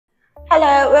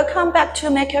Hello, welcome back to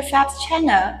Makerfabs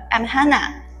channel. I'm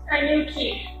Hannah. I'm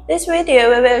Yuki. This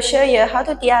video we will show you how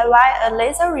to DIY a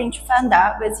laser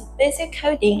rangefinder with basic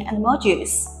coding and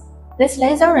modules. This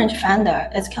laser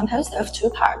rangefinder is composed of two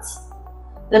parts.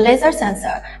 The laser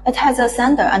sensor, it has a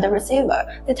sender and a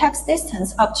receiver, detects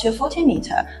distance up to 40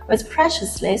 meters with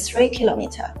precisely 3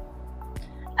 km.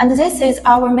 And this is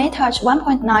our Matouch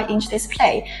 1.9-inch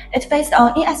display. It's based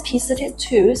on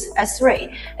ESP32's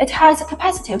S3. It has a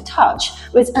capacitive touch,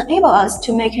 which enables us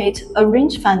to make it a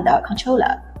rangefinder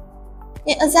controller.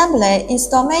 In assembly,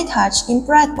 install Matouch in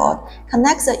breadboard.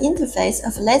 Connect the interface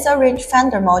of laser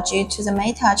rangefinder module to the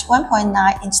Matouch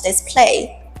 1.9-inch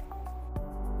display.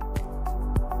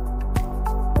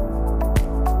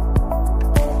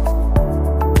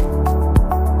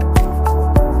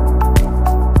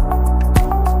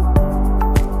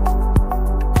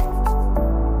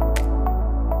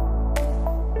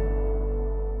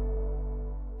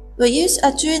 We use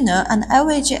Arduino and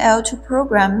LVGL to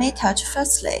program Matouch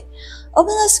firstly. Open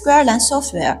the SquareLine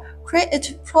software, create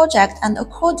a project and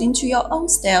according to your own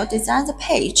style design the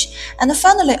page, and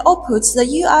finally output the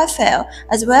UI file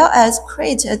as well as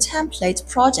create a template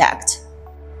project.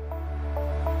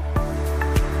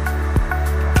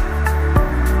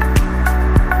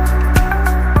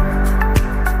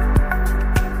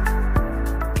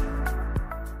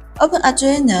 Open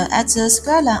Arduino, add the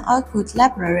SquareLine output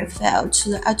library file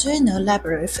to the Arduino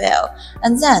library file,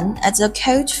 and then add the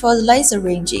code for the laser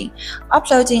ranging,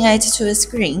 uploading it to the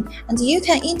screen, and you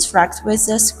can interact with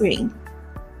the screen.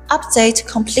 Update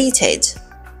completed.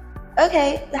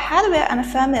 Okay, the hardware and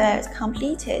firmware is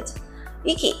completed.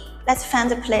 Yuki, let's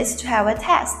find a place to have a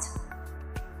test.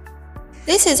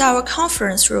 This is our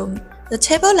conference room. The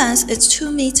table length is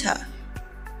 2 meters.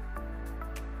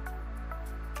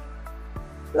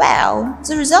 Well,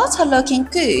 the results are looking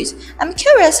good. I'm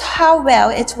curious how well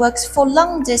it works for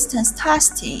long-distance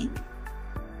testing.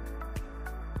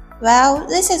 Well,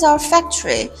 this is our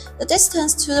factory. The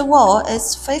distance to the wall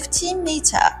is 15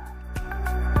 meters.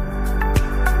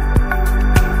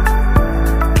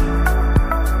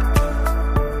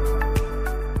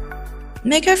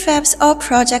 Makerfabs all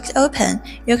project open.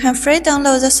 You can free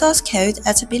download the source code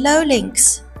at below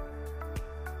links.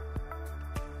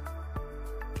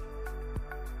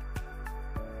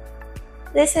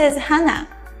 This is Hannah.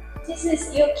 This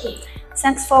is Yuki.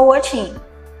 Thanks for watching.